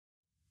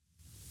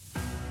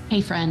Hey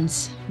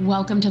friends,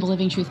 welcome to the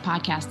Living Truth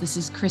Podcast. This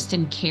is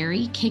Kristen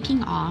Carey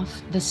kicking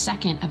off the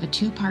second of a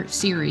two-part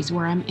series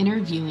where I'm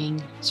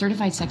interviewing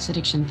certified sex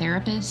addiction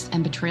therapist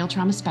and betrayal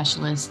trauma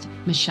specialist,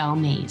 Michelle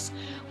Mays.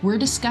 We're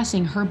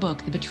discussing her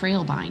book, The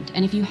Betrayal Bind.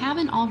 And if you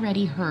haven't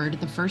already heard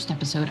the first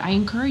episode, I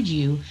encourage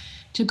you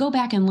to go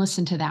back and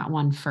listen to that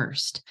one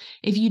first.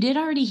 If you did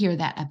already hear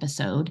that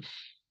episode,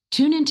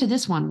 tune into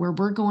this one where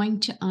we're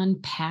going to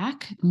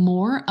unpack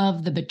more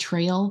of the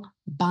betrayal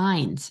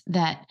binds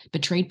that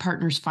betrayed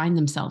partners find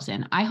themselves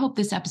in. I hope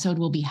this episode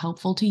will be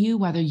helpful to you,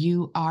 whether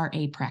you are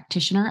a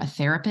practitioner, a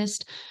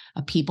therapist,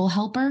 a people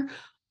helper,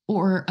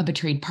 or a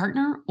betrayed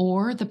partner,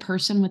 or the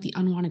person with the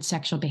unwanted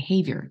sexual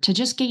behavior, to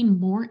just gain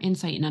more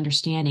insight and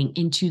understanding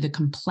into the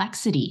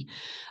complexity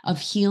of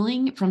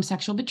healing from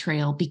sexual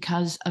betrayal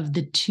because of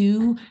the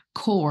two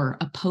core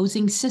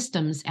opposing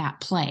systems at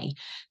play: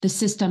 the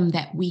system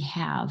that we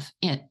have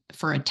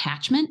for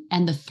attachment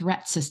and the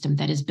threat system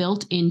that is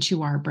built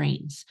into our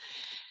brains.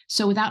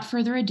 So without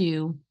further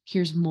ado,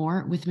 here's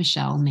more with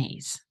Michelle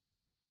Mays.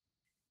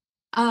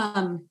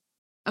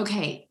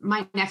 Okay,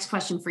 my next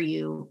question for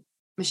you,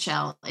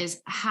 Michelle,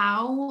 is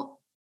so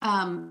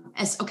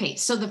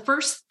the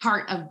first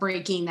part of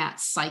breaking that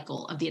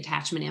cycle of the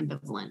attachment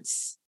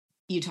ambivalence,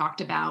 you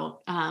talked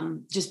about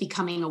just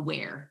becoming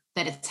aware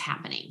that it's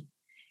happening.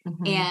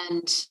 Mm-hmm.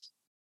 And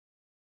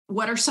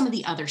what are some of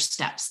the other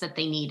steps that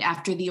they need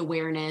after the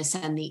awareness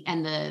and the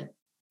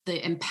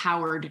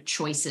empowered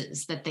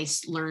choices that they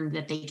learn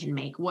that they can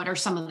make? What are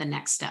some of the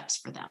next steps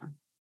for them?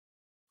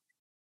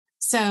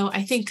 So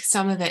I think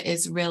some of it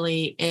is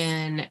really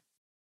in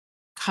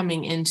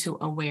coming into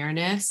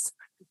awareness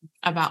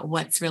about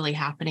what's really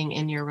happening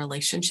in your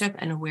relationship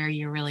and where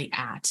you're really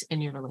at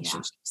in your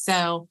relationship. Yeah.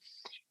 So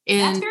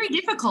that's very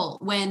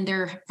difficult when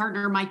their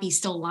partner might be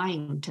still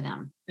lying to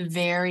them.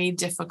 Very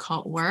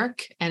difficult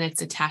work, and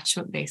it's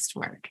attachment-based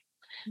work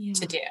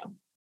to do.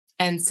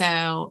 And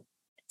so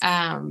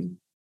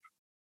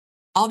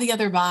all the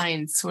other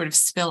binds sort of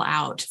spill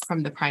out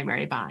from the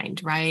primary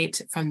bind,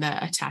 right? From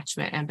the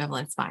attachment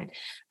ambivalence bind.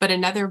 But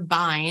another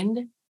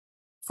bind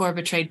for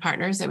betrayed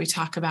partners that we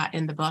talk about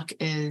in the book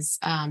is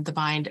the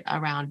bind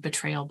around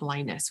betrayal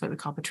blindness, what we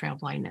call betrayal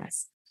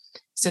blindness.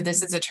 So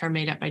this is a term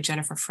made up by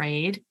Jennifer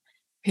Freyd,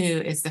 who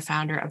is the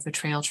founder of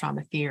betrayal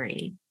trauma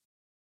theory.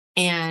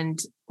 And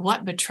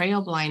what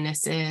betrayal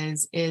blindness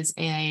is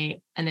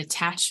an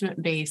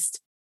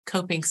attachment-based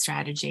coping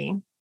strategy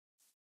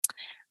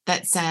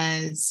that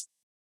says,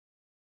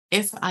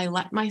 if I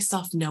let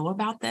myself know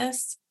about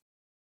this,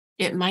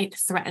 it might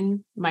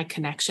threaten my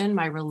connection,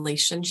 my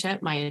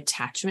relationship, my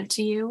attachment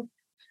to you.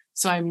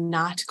 So I'm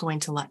not going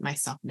to let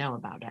myself know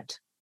about it.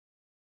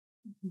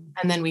 Mm-hmm.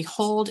 And then we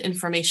hold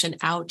information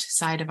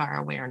outside of our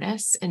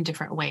awareness in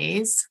different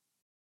ways.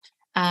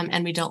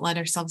 And we don't let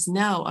ourselves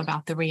know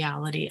about the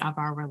reality of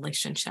our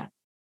relationship.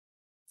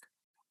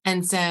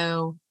 And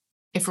so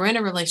if we're in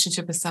a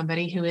relationship with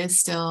somebody who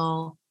is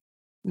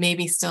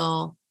maybe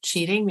still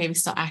cheating, maybe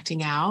still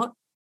acting out,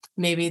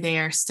 maybe they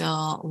are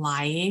still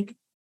lying,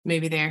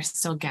 maybe they're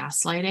still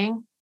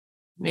gaslighting,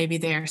 maybe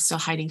they're still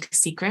hiding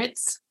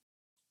secrets,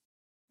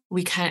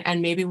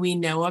 and maybe we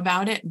know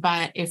about it,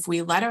 but if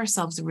we let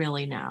ourselves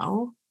really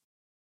know,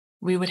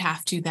 we would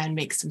have to then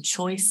make some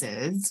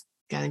choices.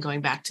 Again, going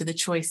back to the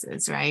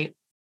choices, right?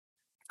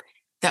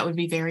 That would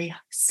be very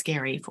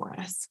scary for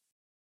us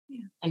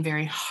and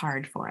very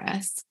hard for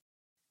us.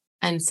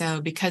 And so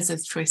because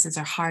those choices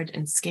are hard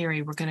and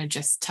scary, we're going to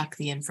just tuck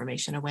the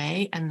information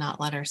away and not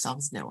let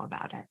ourselves know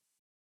about it.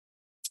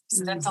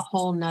 So that's a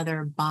whole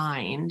nother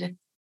bind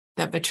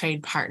that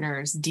betrayed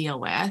partners deal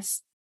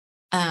with.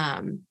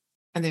 And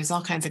there's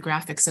all kinds of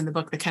graphics in the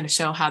book that kind of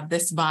show how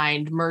this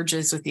bind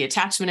merges with the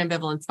attachment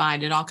ambivalence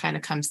bind. It all kind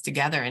of comes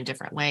together in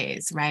different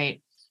ways,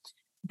 right?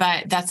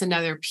 But that's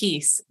another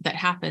piece that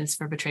happens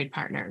for betrayed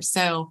partners.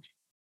 So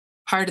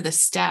part of the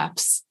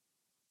steps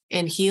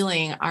in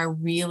healing are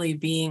really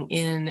being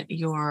in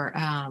your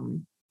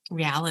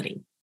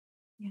reality,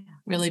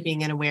 really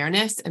being in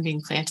awareness and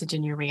being planted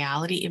in your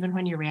reality, even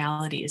when your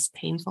reality is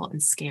painful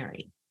and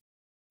scary.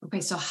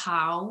 Okay, so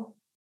how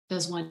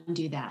does one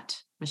do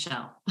that,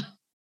 Michelle?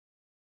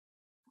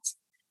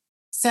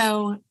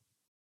 So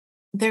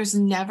there's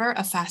never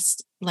a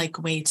fast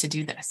way to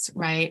do this,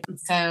 right?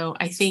 So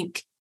I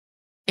think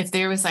if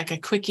there was a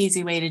quick,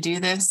 easy way to do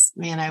this,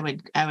 man, I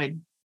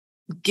would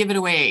give it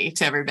away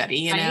to everybody,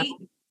 you know?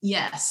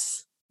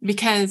 Yes.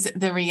 Because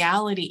the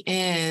reality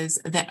is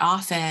that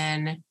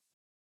often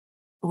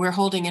we're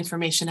holding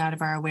information out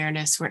of our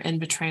awareness. We're in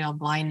betrayal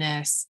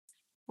blindness.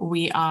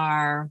 We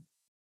are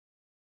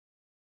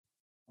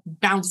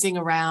bouncing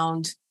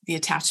around the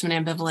attachment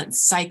ambivalence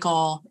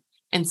cycle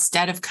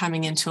instead of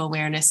coming into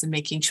awareness and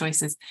making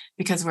choices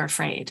because we're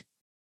afraid.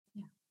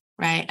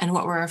 Right. And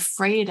what we're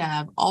afraid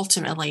of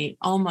ultimately,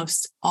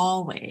 almost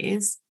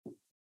always,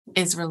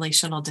 is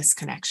relational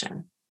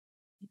disconnection.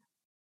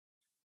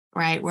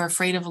 Right. We're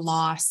afraid of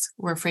loss.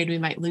 We're afraid we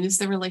might lose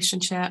the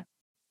relationship.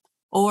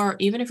 Or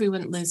even if we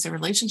wouldn't lose the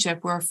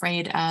relationship, we're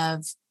afraid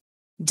of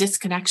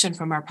disconnection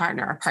from our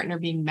partner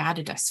being mad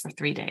at us for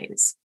 3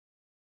 days.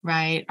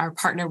 right? Our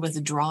partner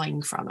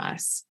withdrawing from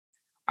us,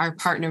 our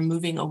partner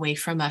moving away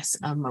from us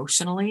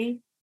emotionally.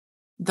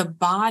 The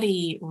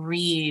body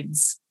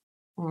reads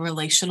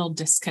relational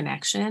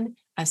disconnection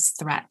as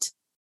threat.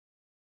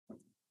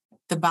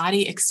 The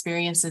body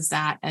experiences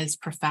that as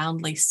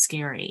profoundly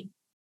scary.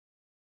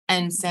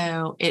 And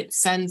so it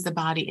sends the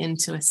body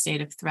into a state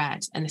of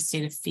threat and a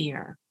state of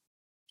fear.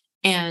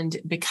 And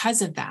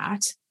because of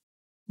that,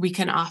 we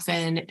can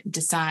often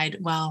decide,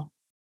 well,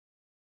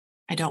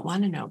 I don't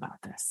want to know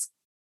about this.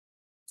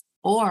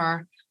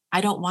 Or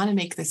I don't want to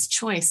make this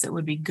choice that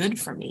would be good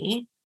for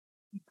me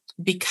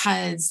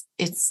because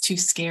it's too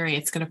scary.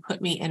 It's going to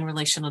put me in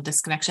relational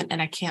disconnection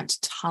and I can't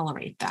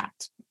tolerate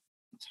that.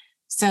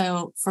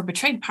 So for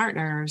betrayed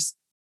partners,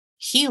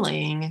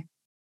 healing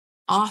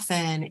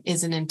often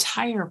is an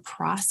entire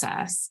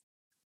process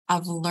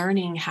of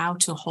learning how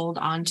to hold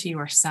on to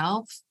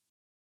yourself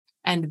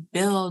and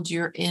build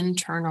your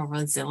internal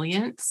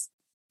resilience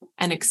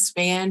and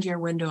expand your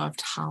window of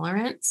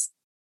tolerance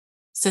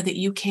so that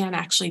you can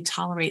actually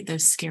tolerate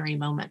those scary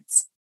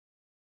moments.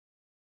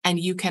 And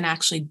you can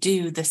actually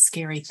do the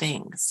scary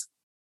things.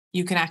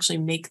 You can actually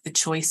make the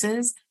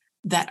choices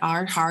that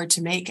are hard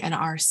to make and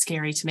are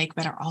scary to make,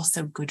 but are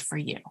also good for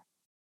you.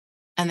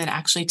 And that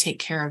actually take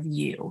care of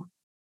you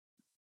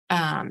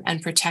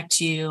and protect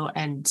you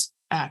and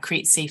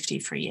create safety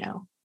for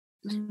you.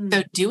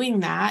 So doing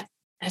that,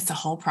 it's a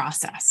whole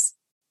process.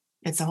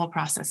 It's a whole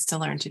process to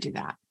learn to do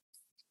that.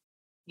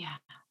 Yeah,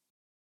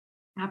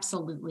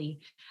 absolutely.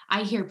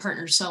 I hear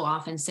partners so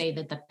often say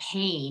that the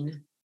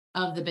pain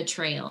of the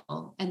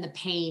betrayal and the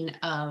pain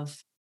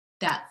of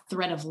that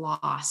threat of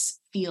loss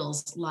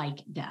feels like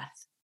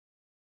death.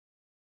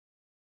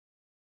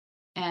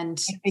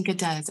 And I think it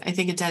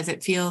does.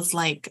 It feels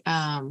like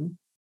I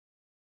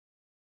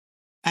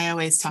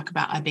always talk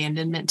about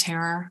abandonment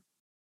terror.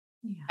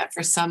 yeah.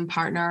 For some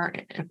partner,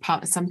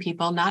 some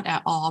people, not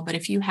at all, but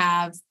if you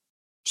have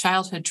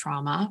childhood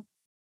trauma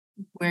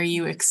where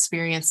you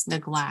experienced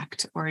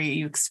neglect or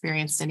you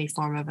experienced any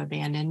form of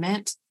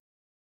abandonment,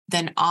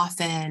 then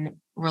often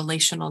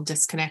relational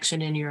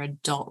disconnection in your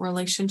adult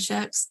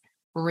relationships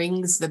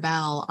rings the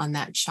bell on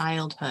that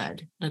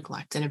childhood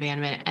neglect and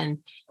abandonment and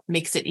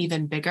makes it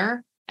even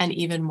bigger and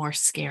even more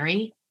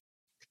scary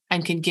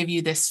and can give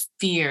you this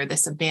fear,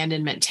 this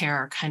abandonment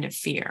terror kind of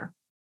fear,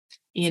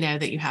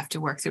 that you have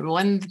to work through.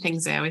 One of the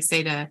things I always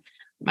say to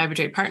my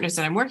betrayed partners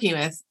that I'm working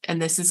with,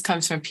 and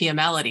comes from Pia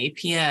Melody.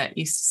 Pia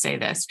used to say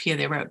this. Pia,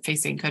 they wrote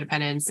Facing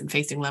Codependence and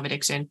Facing Love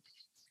Addiction.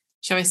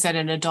 She always said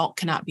an adult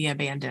cannot be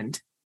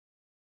abandoned,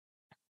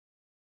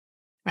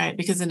 right?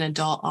 Because an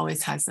adult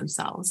always has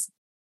themselves.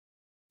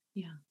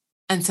 Yeah.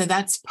 And so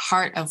that's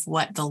part of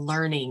what the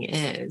learning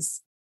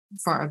is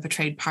for a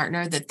betrayed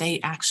partner, that they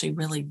actually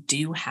really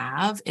do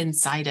have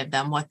inside of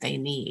them what they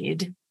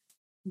need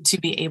to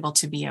be able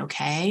to be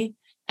okay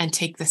and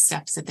take the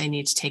steps that they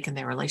need to take in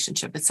their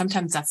relationship. But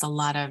sometimes that's a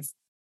lot of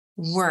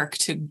work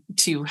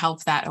to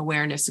help that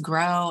awareness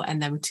grow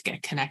and them to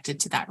get connected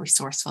to that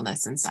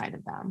resourcefulness inside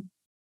of them.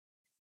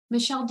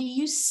 Michelle, do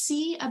you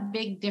see a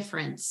big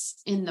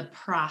difference in the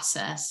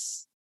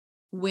process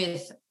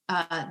with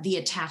the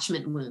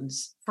attachment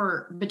wounds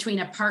between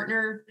a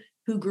partner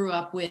who grew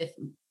up with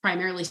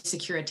primarily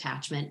secure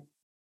attachment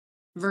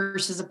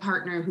versus a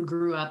partner who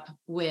grew up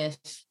with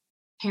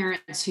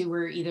parents who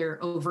were either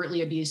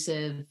overtly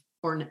abusive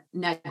or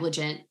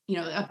negligent,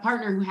 a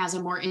partner who has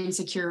a more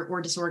insecure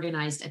or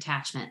disorganized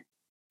attachment?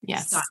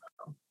 Yes, style?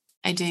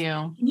 I do.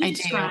 Can you I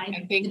describe do.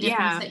 I think, the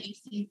difference that you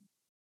see?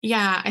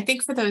 Yeah, I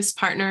think for those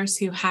partners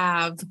who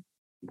have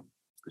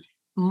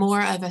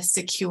more of a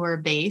secure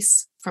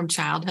base from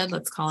childhood,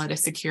 let's call it a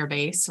secure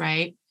base,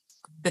 right,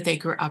 that they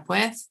grew up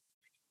with,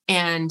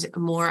 and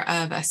more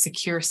of a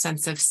secure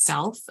sense of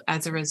self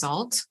as a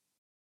result,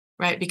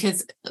 right?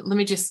 Because let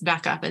me just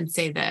back up and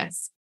say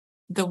this.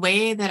 The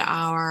way that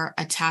our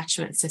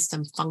attachment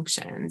system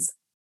functions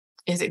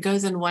is it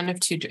goes in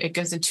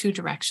two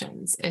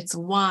directions. It's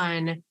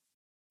one,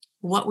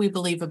 what we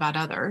believe about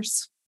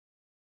others.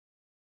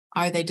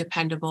 Are they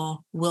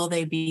dependable? Will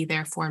they be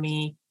there for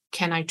me?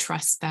 Can I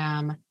trust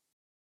them?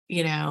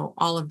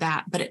 All of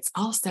that. But it's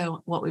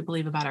also what we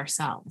believe about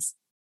ourselves.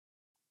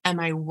 Am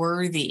I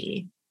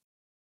worthy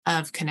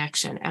of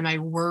connection? Am I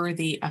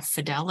worthy of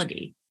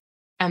fidelity?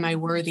 Am I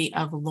worthy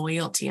of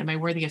loyalty? Am I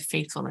worthy of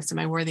faithfulness? Am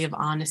I worthy of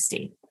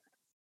honesty?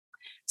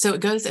 So it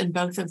goes in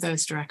both of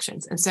those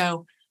directions. And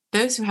so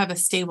those who have a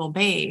stable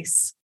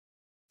base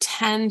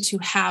tend to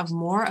have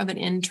more of an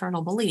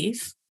internal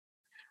belief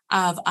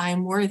of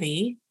I'm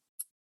worthy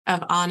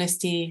of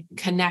honesty,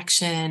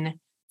 connection,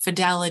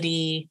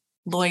 fidelity,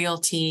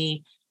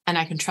 loyalty, and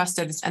I can trust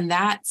others. And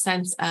that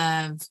sense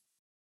of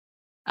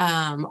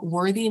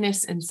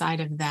worthiness inside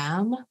of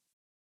them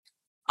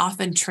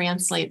often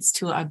translates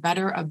to a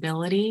better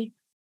ability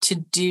to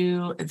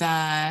do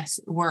the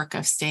work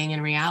of staying in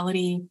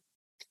reality,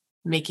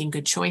 making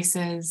good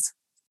choices,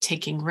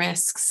 taking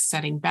risks,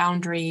 setting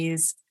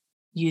boundaries,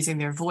 using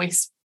their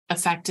voice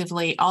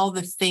effectively, all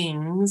the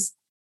things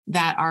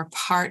that are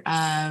part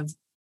of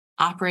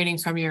operating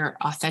from your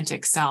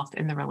authentic self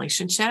in the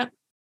relationship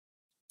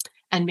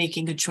and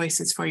making good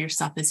choices for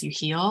yourself as you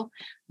heal,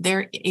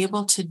 they're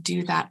able to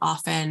do that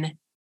often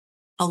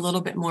a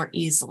little bit more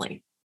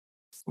easily,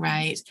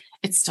 right?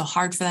 It's still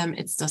hard for them.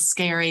 It's still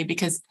scary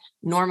because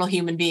normal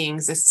human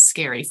beings is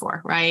scary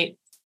for, right?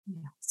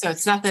 Yeah. So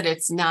it's not that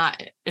it's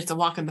a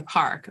walk in the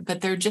park,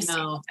 but they're just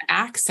able to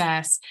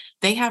access,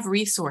 they have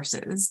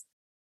resources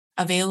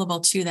available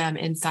to them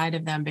inside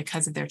of them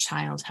because of their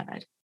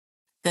childhood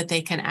that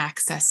they can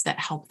access that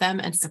help them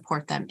and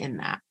support them in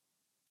that.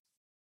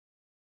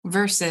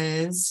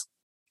 Versus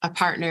a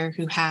partner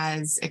who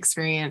has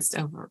experienced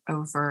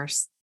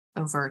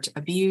overt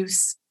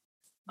abuse,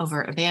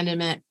 overt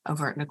abandonment,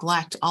 overt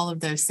neglect, all of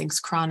those things,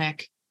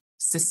 chronic,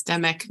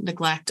 systemic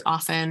neglect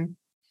often,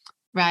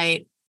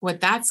 right? What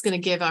that's going to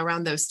give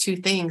around those two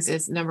things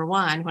is, number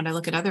one, when I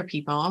look at other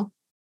people,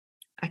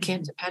 I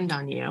can't depend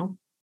on you.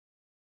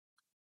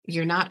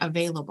 You're not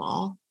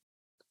available.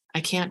 I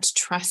can't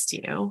trust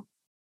you,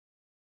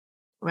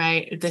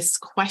 right? This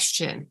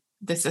question,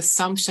 this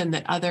assumption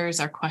that others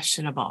are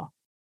questionable,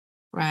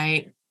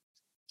 right?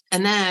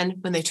 And then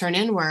when they turn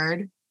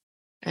inward,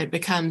 it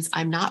becomes,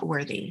 I'm not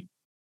worthy.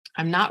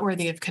 I'm not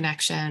worthy of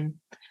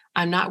connection.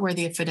 I'm not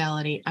worthy of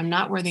fidelity. I'm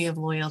not worthy of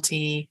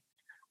loyalty.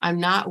 I'm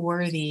not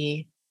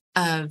worthy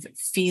of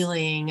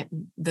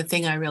feeling the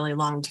thing I really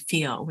long to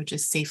feel, which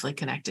is safely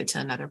connected to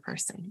another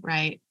person,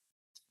 right?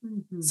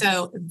 Mm-hmm.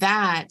 So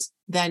that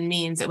then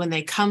means that when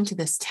they come to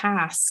this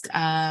task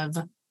of,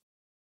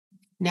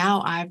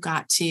 now I've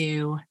got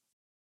to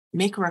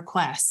make a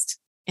request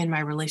in my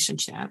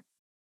relationship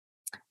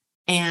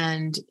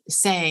and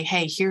say,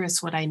 hey, here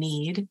is what I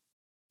need.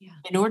 Yeah.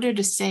 In order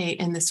to stay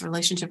in this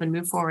relationship and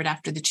move forward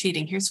after the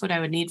cheating, here's what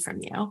I would need from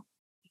you.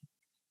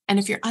 And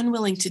if you're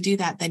unwilling to do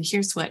that, then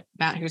here's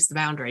the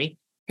boundary.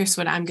 Here's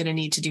what I'm going to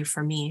need to do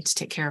for me to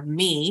take care of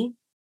me.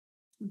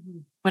 Mm-hmm.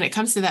 When it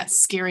comes to that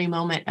scary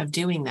moment of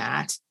doing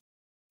that,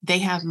 they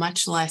have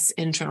much less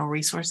internal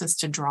resources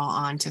to draw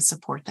on to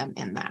support them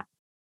in that.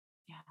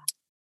 Yeah.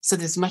 So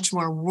there's much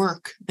more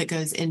work that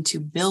goes into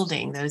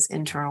building those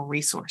internal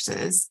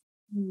resources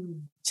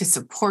to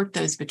support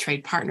those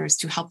betrayed partners,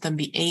 to help them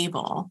be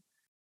able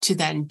to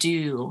then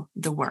do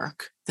the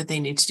work that they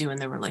need to do in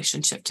the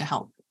relationship to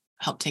help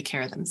take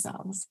care of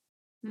themselves.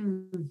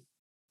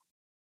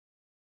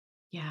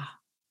 Yeah.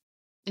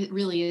 It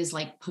really is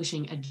like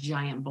pushing a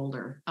giant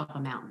boulder up a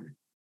mountain.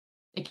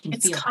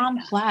 It's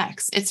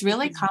complex. It's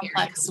really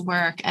complex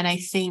work. And I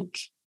think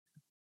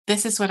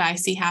this is what I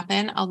see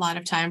happen a lot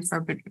of times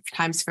for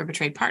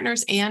betrayed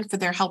partners and for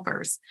their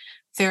helpers,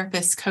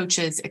 therapists,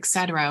 coaches,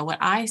 etc. What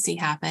I see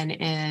happen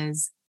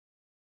is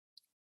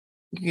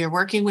you're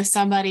working with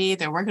somebody,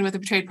 they're working with a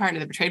betrayed partner,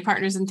 the betrayed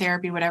partner's in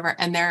therapy, whatever.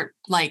 And they're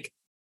like,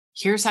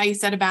 here's how you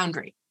set a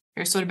boundary.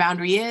 Here's what a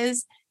boundary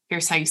is.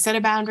 Here's how you set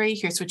a boundary.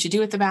 Here's what you do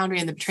with the boundary.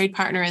 And the betrayed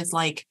partner is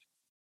like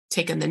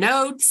taking the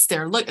notes.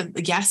 They're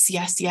yes,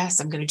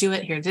 I'm going to do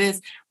it. Here it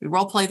is. We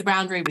role play the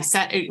boundary.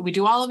 We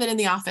do all of it in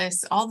the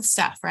office, all the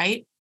stuff,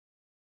 right?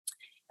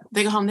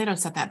 They go home. They don't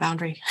set that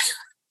boundary.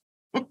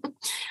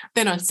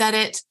 They don't set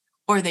it,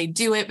 or they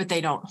do it, but they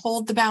don't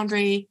hold the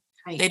boundary.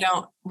 Right. They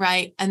don't,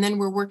 right? And then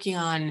we're working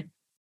on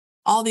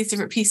all these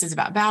different pieces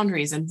about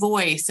boundaries and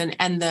voice,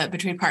 and the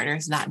betrayed partner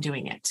is not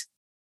doing it.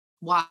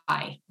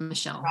 Why,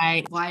 Michelle?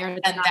 Right. Why are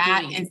they and not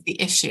that doing is it? The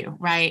issue,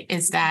 right?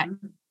 Is that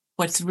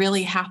what's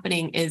really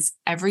happening is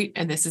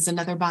and this is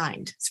another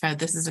bind. So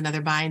this is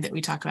another bind that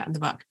we talk about in the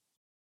book,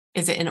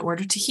 is that in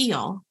order to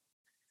heal,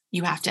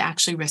 you have to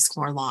actually risk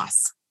more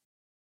loss.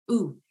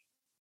 Ooh,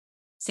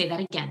 say that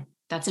again.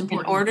 That's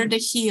important. In order to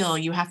heal,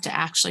 you have to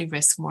actually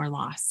risk more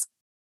loss.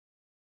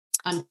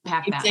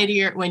 Unpack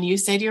that. When you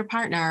say to your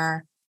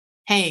partner,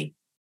 hey,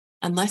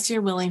 unless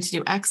you're willing to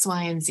do X,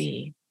 Y, and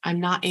Z, I'm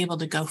not able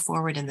to go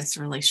forward in this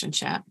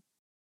relationship.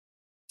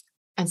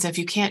 And so if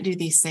you can't do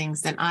these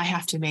things, then I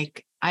have to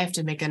make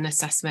an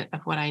assessment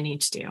of what I need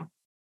to do.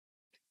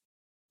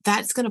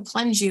 That's going to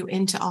plunge you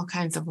into all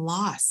kinds of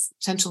loss,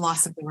 potential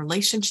loss of the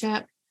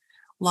relationship,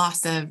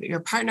 loss of your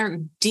partner,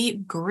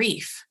 deep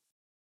grief,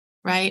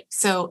 right?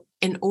 So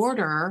in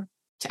order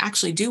to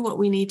actually do what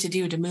we need to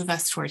do to move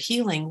us toward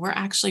healing, we're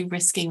actually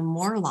risking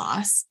more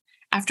loss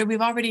after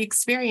we've already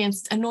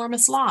experienced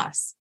enormous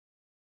loss.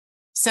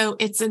 So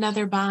it's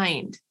another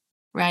bind,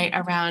 right,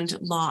 around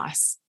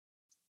loss.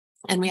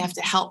 And we have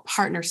to help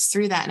partners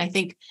through that. And I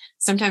think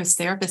sometimes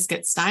therapists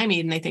get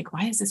stymied and they think,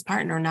 why is this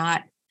partner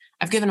not?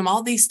 I've given them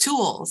all these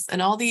tools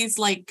and all these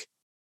like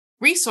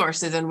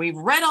resources, and we've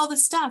read all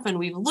this stuff and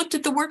we've looked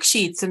at the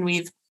worksheets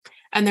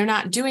and they're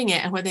not doing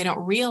it. And what they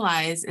don't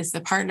realize is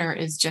the partner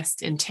is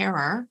just in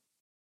terror.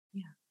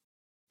 Yeah.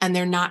 And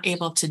they're not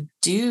able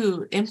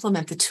to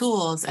implement the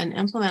tools and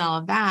implement all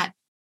of that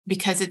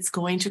because it's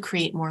going to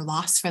create more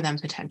loss for them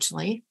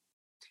potentially.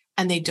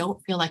 And they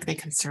don't feel like they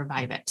can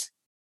survive it.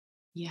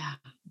 Yeah.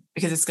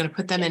 Because it's going to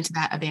put them into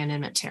that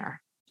abandonment terror.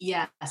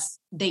 Yes.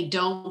 They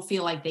don't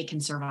feel like they can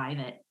survive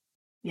it.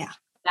 Yeah.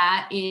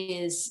 That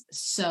is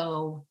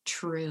so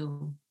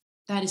true.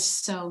 That is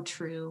so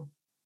true.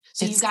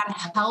 So you've got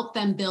to help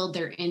them build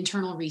their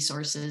internal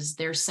resources,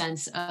 their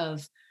sense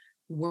of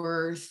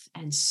worth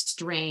and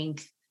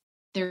strength,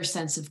 their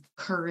sense of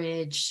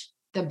courage,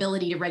 the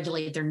ability to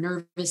regulate their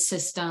nervous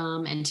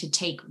system and to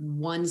take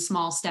one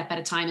small step at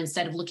a time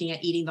instead of looking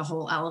at eating the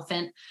whole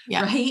elephant,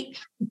 right?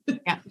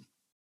 Yeah.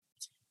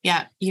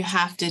 Yeah. You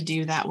have to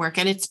do that work,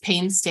 and it's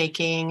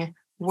painstaking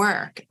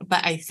work.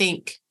 But I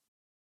think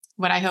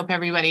what I hope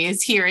everybody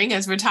is hearing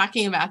as we're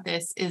talking about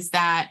this is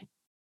that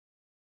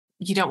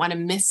you don't want to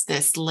miss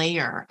this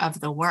layer of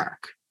the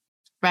work,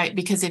 right?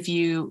 Because if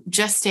you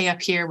just stay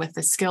up here with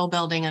the skill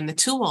building and the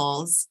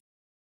tools,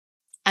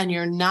 and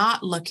you're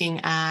not looking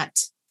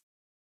at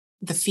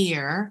the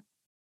fear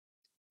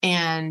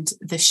and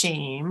the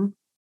shame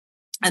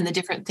and the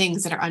different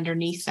things that are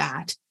underneath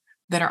that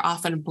are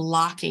often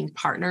blocking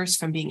partners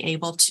from being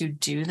able to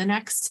do the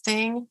next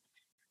thing,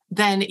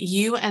 then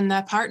you and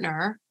the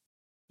partner,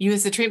 you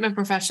as the treatment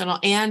professional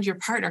and your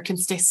partner can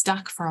stay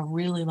stuck for a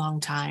really long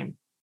time.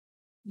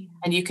 Yeah.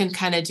 And you can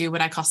kind of do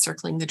what I call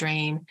circling the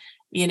drain,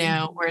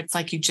 where it's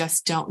like you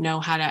just don't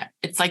know how to,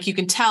 it's like you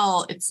can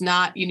tell it's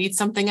not, you need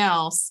something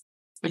else,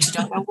 but you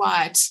don't know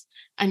what.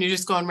 And you're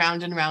just going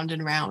round and round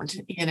and round,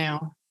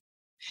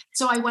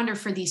 So I wonder,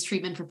 for these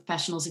treatment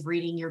professionals, if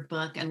reading your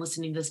book and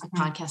listening to this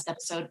podcast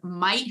episode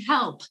might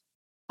help.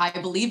 I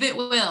believe it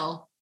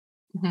will.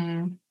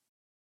 Mm-hmm.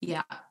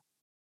 Yeah.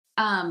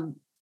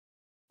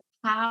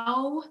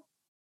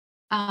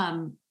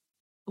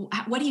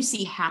 What do you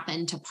see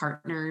happen to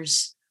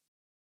partners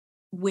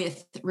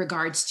with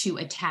regards to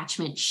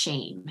attachment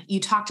shame? You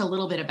talked a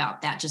little bit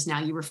about that just now.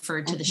 You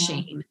referred to the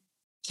shame.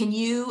 Can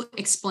you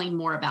explain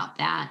more about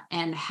that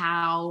and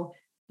how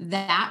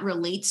that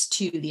relates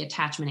to the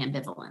attachment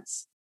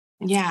ambivalence?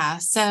 Yeah.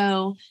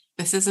 So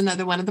this is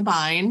another one of the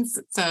binds.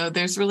 So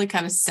there's really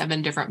kind of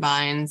 7 different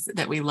binds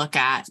that we look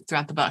at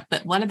throughout the book,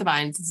 but one of the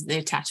binds is the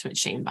attachment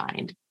shame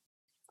bind.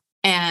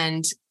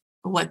 And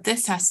what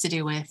this has to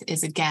do with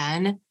is,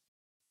 again,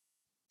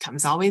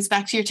 comes always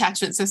back to your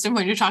attachment system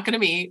when you're talking to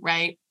me,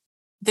 right?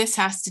 This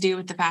has to do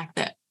with the fact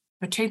that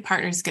betrayed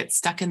partners get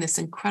stuck in this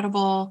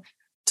incredible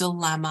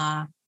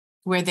dilemma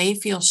where they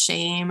feel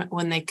shame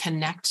when they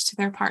connect to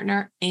their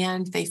partner,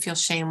 and they feel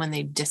shame when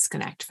they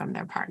disconnect from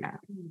their partner.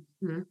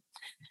 Mm-hmm.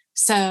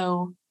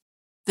 So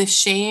the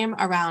shame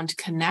around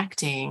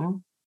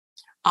connecting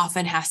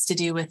often has to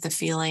do with the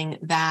feeling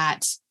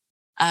that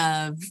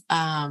of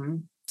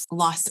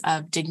loss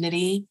of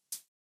dignity,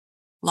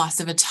 loss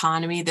of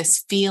autonomy,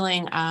 this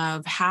feeling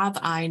of, have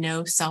I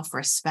no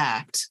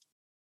self-respect?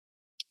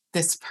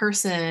 This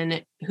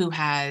person who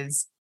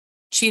has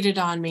cheated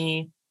on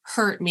me,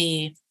 hurt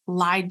me,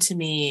 lied to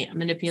me,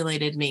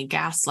 manipulated me,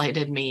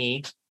 gaslighted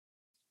me,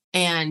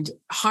 and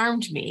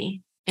harmed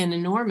me in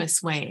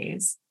enormous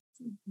ways,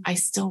 I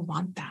still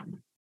want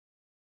them.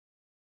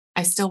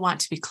 I still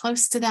want to be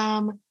close to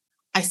them.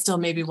 I still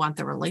maybe want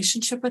the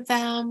relationship with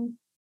them.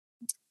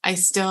 I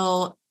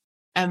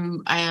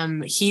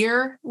am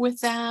here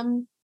with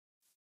them.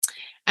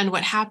 And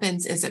what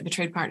happens is that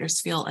betrayed partners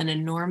feel an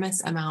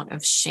enormous amount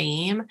of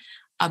shame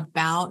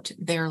about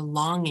their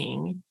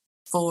longing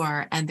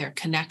for and their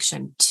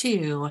connection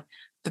to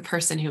the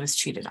person who has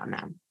cheated on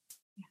them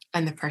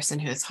and the person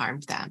who has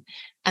harmed them.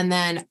 And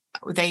then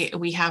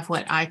we have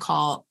what I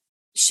call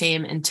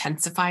shame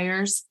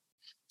intensifiers.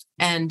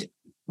 And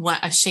what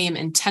a shame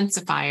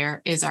intensifier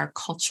is our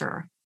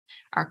culture.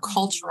 Our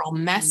cultural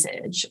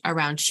message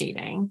around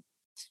cheating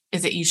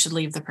is that you should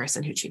leave the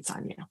person who cheats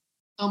on you.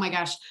 Oh my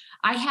gosh.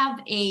 I have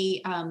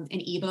an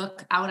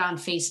ebook out on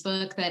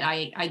Facebook that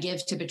I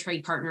give to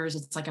betrayed partners.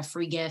 It's like a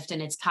free gift,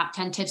 and it's top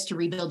 10 tips to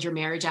rebuild your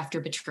marriage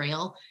after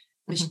betrayal.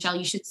 Mm-hmm. Michelle,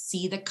 you should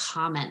see the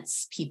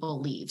comments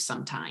people leave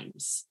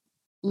sometimes.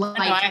 Like,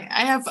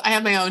 I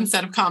have my own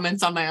set of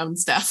comments on my own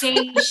stuff.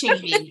 Stay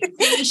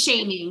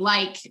shaming,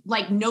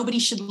 like nobody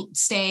should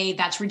stay.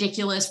 That's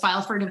ridiculous.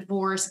 File for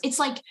divorce. It's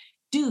like,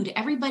 dude,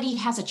 everybody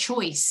has a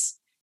choice.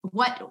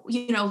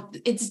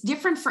 It's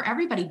different for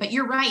everybody, but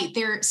you're right.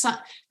 There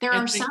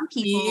are some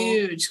people,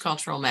 huge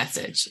cultural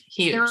message.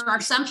 Huge. There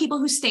are some people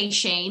who stay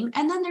shame.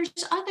 And then there's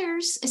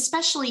others,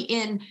 especially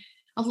in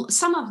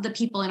some of the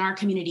people in our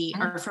community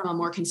are from a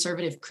more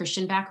conservative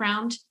Christian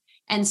background.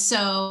 And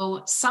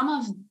so some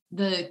of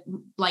the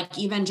like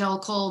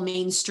evangelical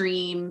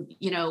mainstream,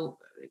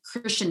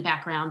 Christian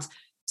backgrounds,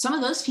 some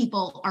of those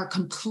people are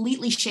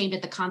completely shamed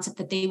at the concept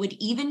that they would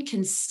even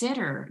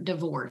consider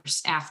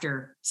divorce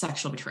after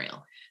sexual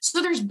betrayal. So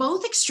there's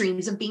both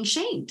extremes of being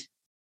shamed.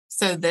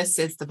 So this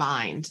is the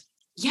bind.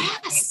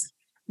 Yes.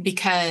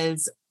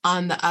 Because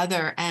on the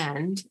other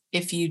end,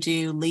 if you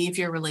do leave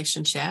your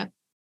relationship,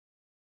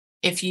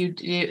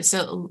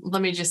 so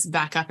let me just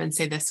back up and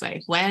say this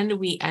way. When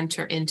we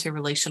enter into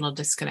relational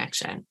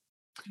disconnection,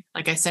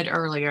 like I said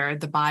earlier,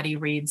 the body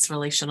reads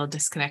relational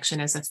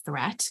disconnection as a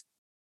threat.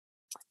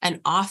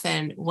 And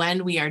often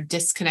when we are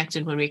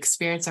disconnected, when we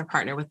experience our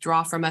partner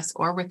withdraw from us,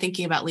 or we're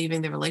thinking about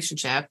leaving the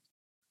relationship,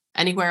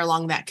 anywhere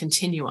along that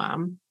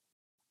continuum,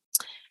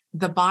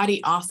 the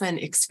body often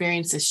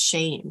experiences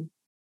shame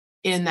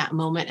in that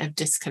moment of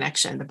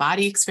disconnection. The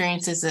body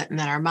experiences it, and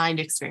then our mind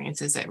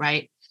experiences it,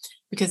 right?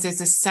 Because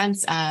there's a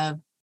sense of,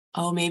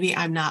 oh, maybe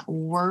I'm not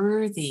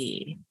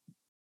worthy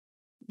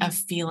of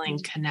feeling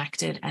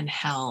connected and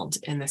held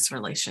in this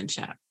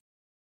relationship.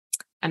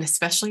 And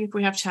especially if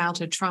we have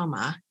childhood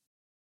trauma,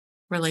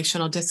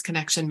 relational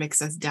disconnection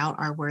makes us doubt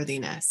our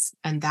worthiness,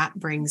 and that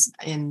brings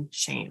in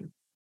shame.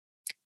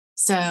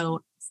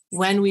 So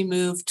when we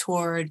move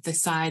toward the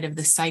side of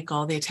the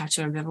cycle, the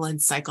attachment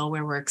ambivalence cycle,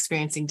 where we're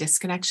experiencing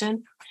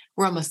disconnection,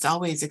 we're almost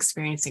always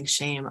experiencing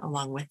shame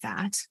along with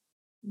that.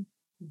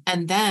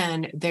 And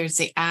then there's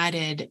the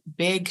added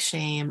big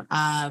shame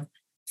of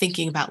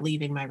thinking about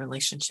leaving my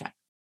relationship,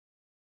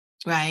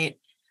 right?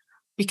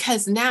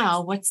 Because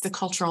now what's the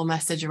cultural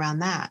message around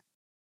that?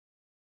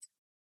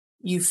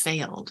 You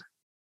failed,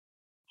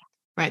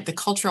 right? The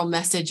cultural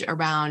message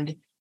around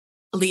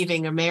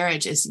leaving a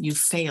marriage is you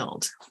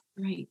failed.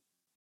 Right.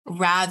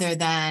 Rather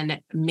than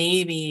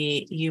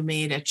maybe you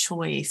made a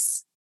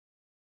choice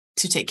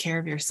to take care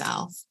of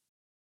yourself,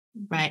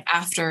 right?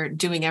 After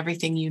doing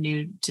everything you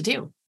knew to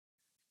do.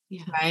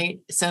 Yeah. Right.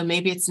 So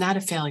maybe it's not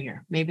a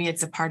failure. Maybe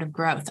it's a part of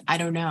growth. I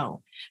don't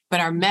know. But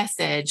our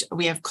message,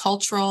 we have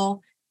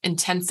cultural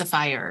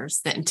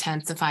intensifiers that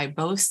intensify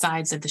both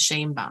sides of the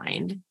shame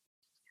bind,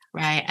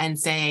 right? And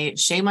say,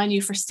 shame on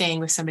you for staying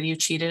with somebody who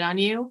cheated on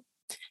you,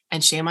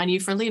 and shame on you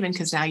for leaving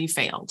because now you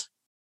failed.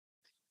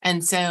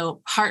 And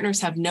so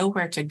partners have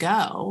nowhere to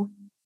go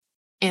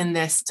in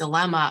this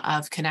dilemma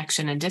of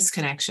connection and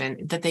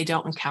disconnection that they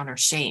don't encounter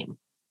shame.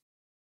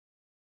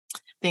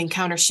 They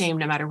encounter shame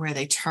no matter where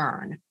they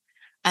turn.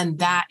 And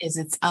that is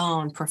its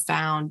own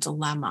profound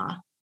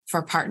dilemma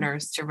for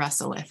partners to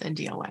wrestle with and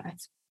deal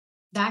with.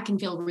 That can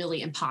feel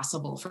really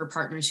impossible for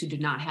partners who do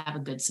not have a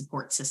good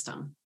support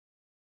system.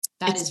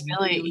 It's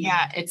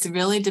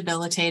really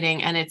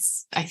debilitating. And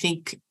I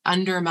think,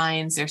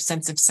 undermines their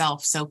sense of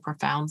self so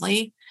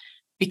profoundly,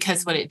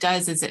 because what it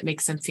does is it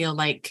makes them feel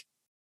like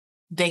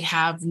they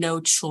have no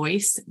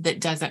choice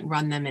that doesn't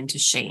run them into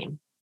shame.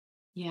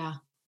 Yeah.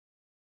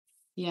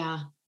 Yeah.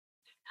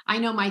 I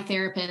know my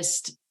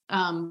therapist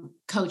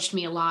coached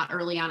me a lot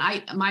early on.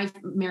 My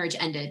marriage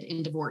ended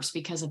in divorce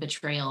because of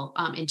betrayal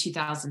in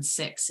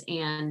 2006.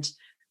 And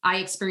I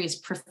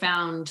experienced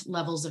profound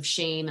levels of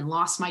shame and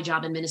lost my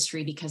job in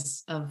ministry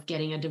because of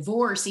getting a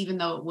divorce, even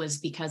though it was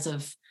because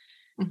of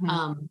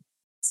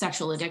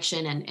sexual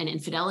addiction and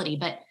infidelity.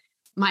 But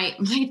my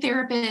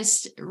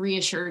therapist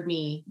reassured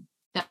me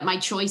that my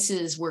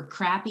choices were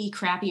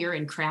crappier,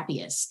 and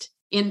crappiest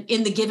in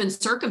the given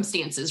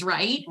circumstances,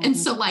 right? Mm-hmm. And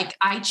so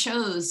I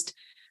chose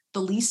the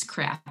least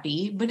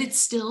crappy, but it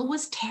still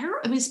was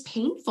terrible. It was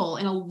painful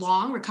in a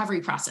long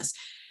recovery process.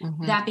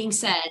 Mm-hmm. That being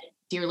said,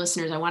 dear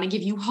listeners, I want to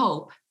give you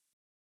hope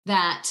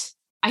that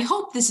I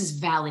hope this is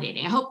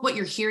validating. I hope what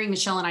you're hearing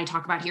Michelle and I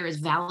talk about here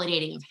is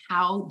validating of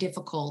how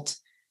difficult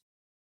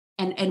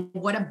and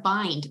what a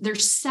bind.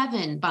 There's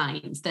 7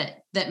 binds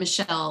that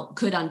Michelle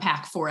could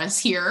unpack for us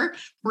here,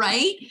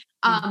 right?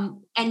 Mm-hmm.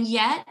 And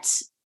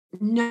yet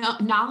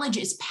knowledge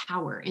is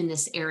power in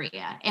this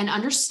area, and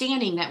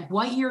understanding that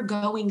what you're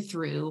going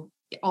through,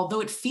 although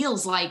it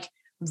feels like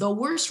the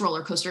worst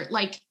roller coaster,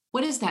 like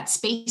what is that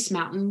Space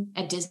Mountain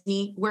at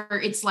Disney,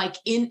 where it's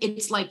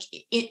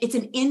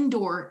an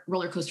indoor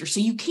roller coaster.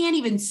 So you can't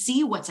even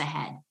see what's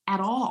ahead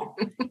at all.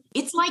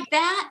 It's like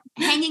that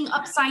hanging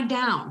upside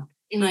down.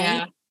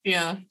 Right?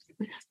 Yeah.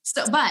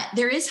 So, but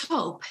there is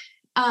hope.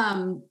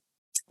 Can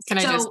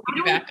I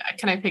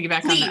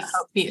piggyback please, on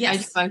that? Yes. I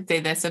just want to say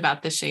this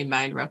about the shame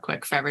bind real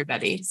quick for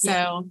everybody.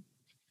 So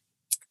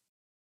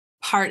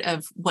part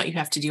of what you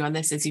have to do on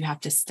this is you have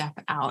to step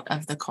out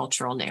of the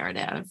cultural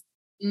narrative.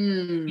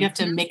 Mm-hmm. You have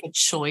to make a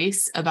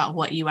choice about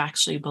what you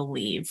actually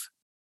believe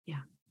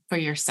for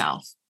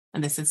yourself.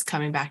 And this is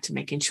coming back to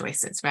making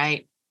choices,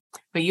 right?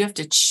 But you have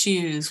to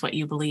choose what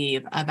you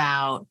believe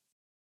about,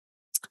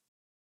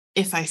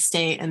 if I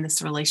stay in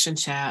this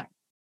relationship,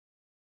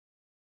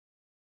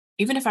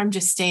 even if I'm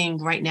just staying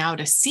right now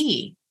to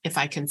see if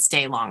I can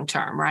stay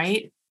long-term,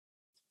 right?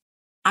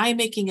 I'm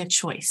making a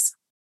choice.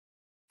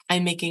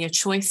 I'm making a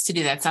choice to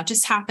do that. It's not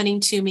just happening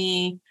to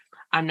me.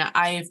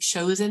 I have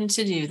chosen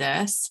to do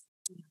this.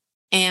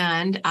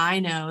 And I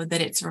know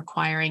that it's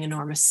requiring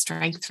enormous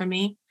strength from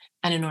me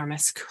and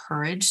enormous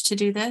courage to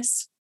do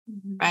this,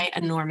 right?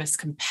 Enormous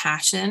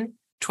compassion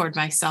toward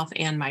myself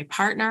and my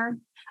partner,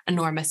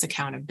 enormous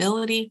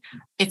accountability.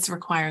 It's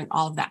requiring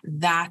all of that.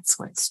 That's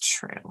what's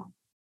true.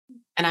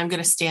 And I'm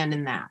going to stand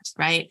in that,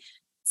 right?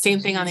 Same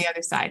thing on the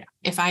other side.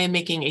 If I am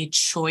making a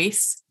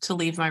choice to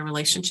leave my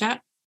relationship,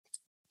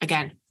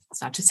 again,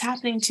 it's not just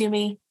happening to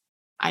me.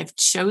 I've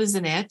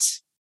chosen it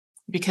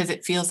because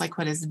it feels like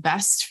what is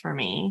best for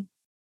me.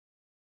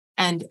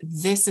 And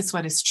this is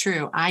what is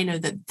true. I know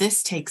that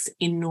this takes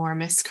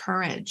enormous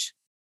courage.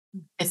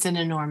 It's an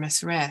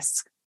enormous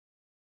risk.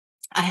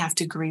 I have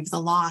to grieve the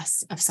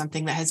loss of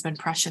something that has been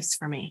precious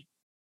for me.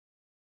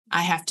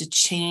 I have to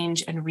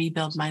change and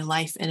rebuild my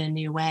life in a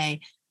new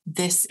way.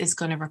 This is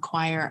going to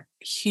require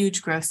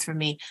huge growth from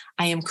me.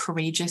 I am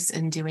courageous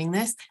in doing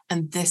this,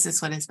 and this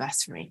is what is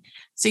best for me.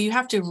 So you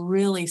have to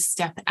really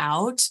step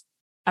out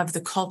of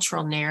the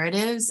cultural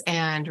narratives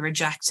and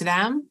reject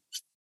them.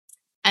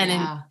 And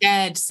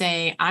instead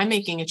say, I'm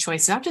making a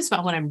choice, not just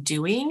about what I'm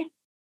doing,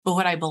 but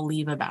what I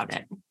believe about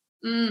it.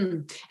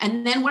 And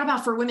then what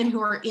about for women who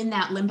are in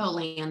that limbo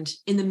land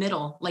in the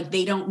middle? Like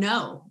they don't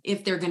know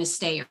if they're going to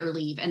stay or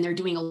leave, and they're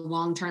doing a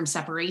long-term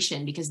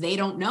separation because they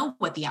don't know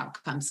what the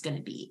outcome's going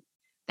to be.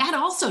 That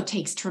also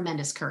takes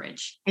tremendous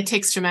courage. It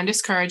takes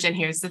tremendous courage. And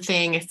here's the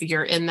thing, if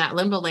you're in that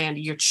limbo land,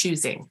 you're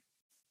choosing.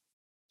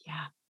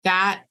 Yeah.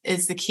 That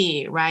is the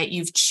key, right?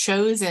 You've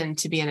chosen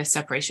to be in a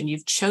separation.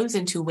 You've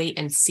chosen to wait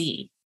and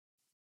see,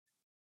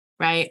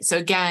 right? So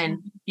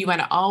again, you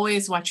want to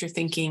always watch your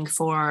thinking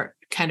for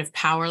kind of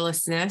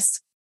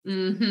powerlessness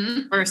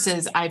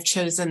versus I've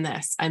chosen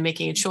this, I'm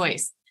making a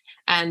choice.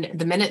 And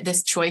the minute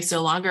this choice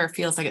no longer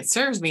feels like it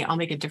serves me, I'll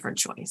make a different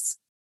choice.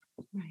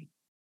 Right.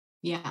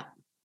 Yeah.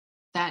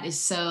 That is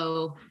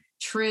so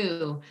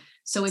true.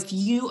 So if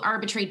you are a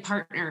betrayed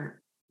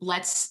partner,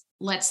 let's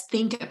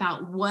think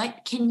about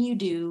what can you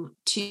do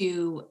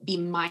to be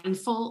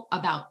mindful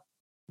about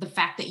the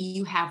fact that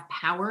you have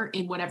power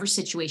in whatever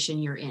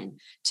situation you're in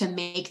to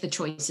make the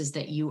choices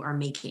that you are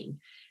making.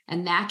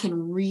 And that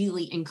can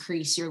really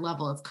increase your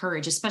level of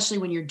courage, especially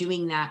when you're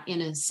doing that in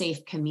a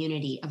safe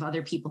community of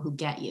other people who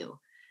get you.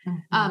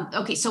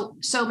 Okay. So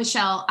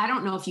Michelle, I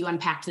don't know if you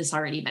unpacked this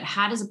already, but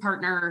how does a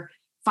partner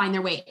find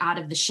their way out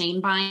of the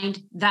shame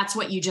bind? That's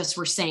what you just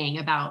were saying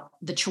about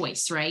the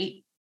choice,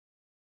 right?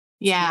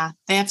 Yeah.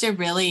 They have to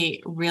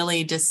really,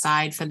 really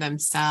decide for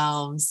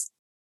themselves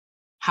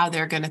how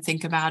they're going to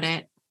think about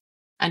it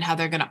and how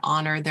they're going to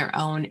honor their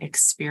own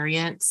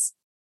experience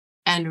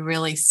and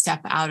really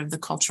step out of the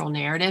cultural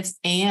narratives.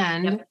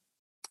 And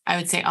I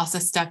would say also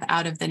step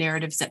out of the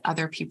narratives that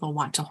other people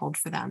want to hold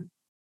for them.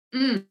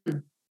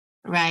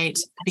 Right?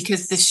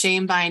 Because the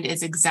shame bind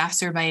is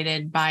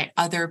exacerbated by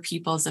other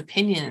people's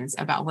opinions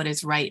about what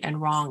is right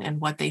and wrong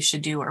and what they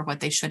should do or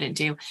what they shouldn't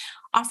do,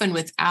 often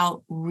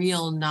without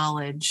real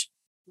knowledge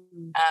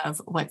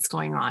of what's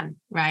going on.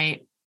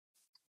 Right.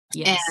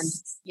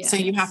 Yes. And so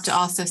you have to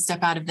also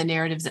step out of the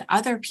narratives that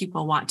other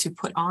people want to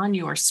put on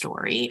your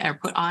story or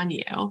put on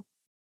you,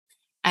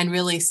 and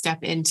really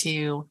step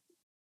into,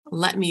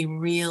 let me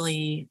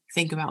really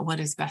think about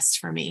what is best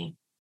for me.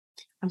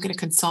 I'm going to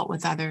consult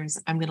with others.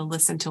 I'm going to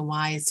listen to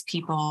wise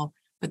people,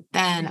 but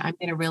then I'm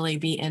going to really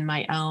be in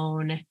my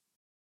own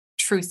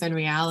truth and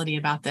reality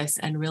about this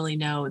and really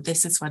know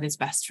this is what is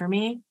best for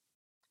me.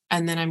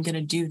 And then I'm going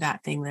to do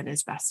that thing that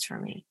is best for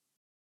me.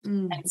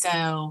 And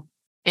so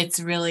it's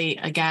really,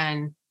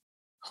 again,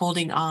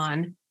 holding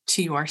on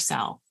to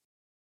yourself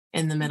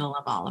in the middle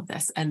of all of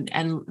this. And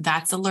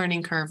that's a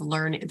learning curve.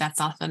 That's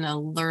often a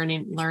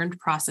learned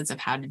process of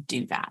how to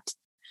do that,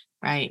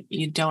 right?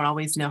 You don't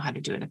always know how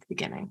to do it at the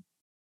beginning.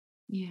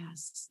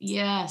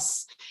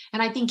 Yes.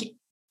 And I think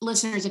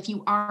listeners, if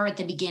you are at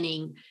the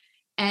beginning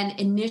and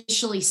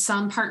initially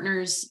some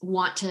partners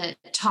want to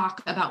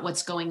talk about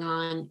what's going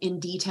on in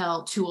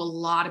detail to a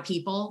lot of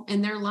people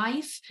in their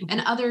life,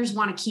 and others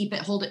want to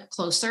hold it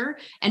closer,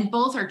 and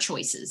both are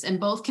choices and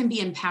both can be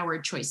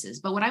empowered choices.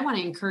 But what I want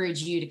to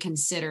encourage you to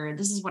consider, and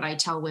this is what I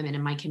tell women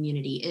in my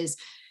community, is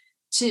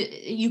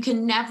you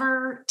can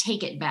never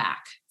take it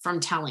back from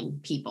telling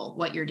people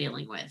what you're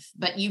dealing with,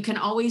 but you can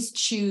always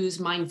choose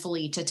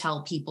mindfully to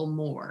tell people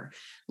more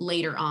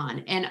later on.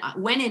 And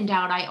when in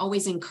doubt, I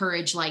always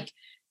encourage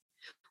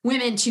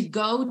women to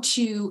go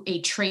to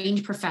a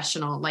trained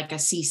professional, like a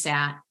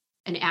CSAT,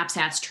 an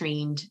APSATS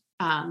trained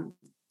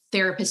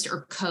therapist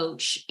or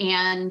coach,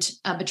 and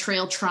a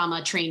betrayal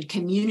trauma trained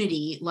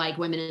community like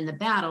Women in the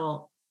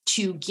Battle,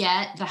 to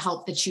get the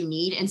help that you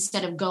need,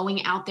 instead of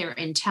going out there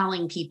and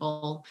telling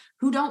people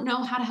who don't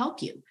know how to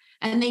help you.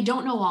 And they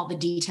don't know all the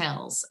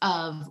details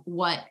of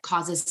what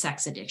causes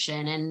sex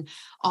addiction and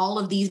all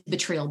of these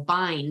betrayal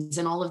binds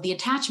and all of the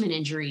attachment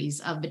injuries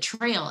of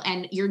betrayal.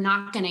 And you're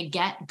not going to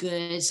get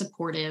good,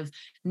 supportive,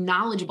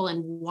 knowledgeable,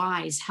 and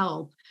wise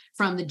help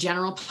from the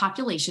general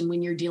population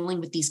when you're dealing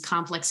with these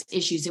complex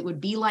issues. It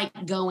would be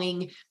like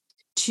going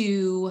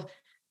to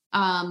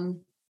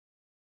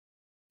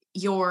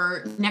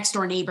your next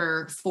door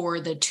neighbor for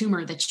the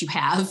tumor that you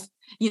have,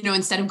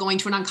 instead of going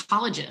to an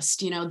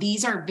oncologist.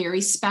 These are very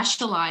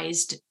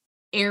specialized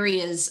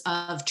areas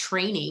of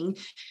training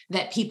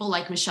that people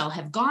like Michelle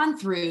have gone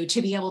through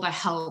to be able to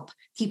help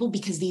people,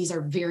 because these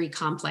are very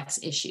complex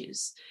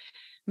issues.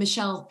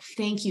 Michelle,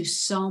 thank you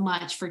so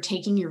much for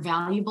taking your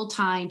valuable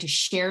time to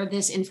share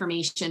this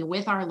information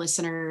with our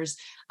listeners.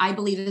 I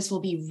believe this will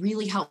be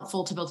really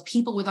helpful to both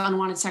people with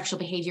unwanted sexual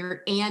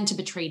behavior and to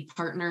betrayed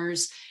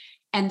partners.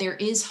 And there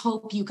is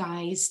hope, you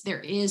guys.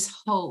 There is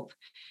hope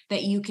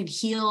that you can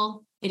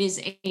heal. It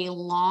is a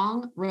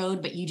long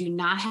road, but you do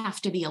not have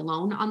to be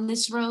alone on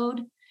this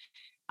road.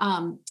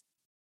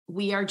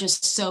 We are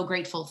just so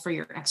grateful for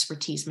your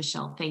expertise,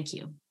 Michelle. Thank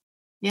you.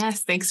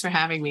 Yes, thanks for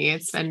having me.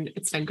 It's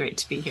been great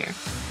to be here.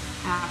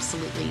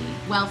 Absolutely.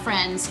 Well,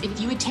 friends, if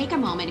you would take a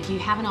moment, if you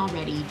haven't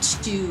already,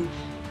 to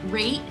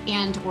rate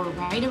and or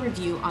write a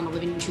review on the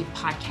Living Truth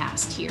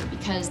podcast here,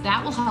 because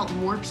that will help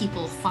more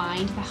people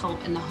find the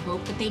help and the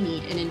hope that they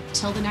need. And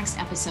until the next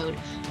episode,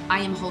 I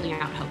am holding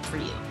out hope for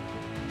you.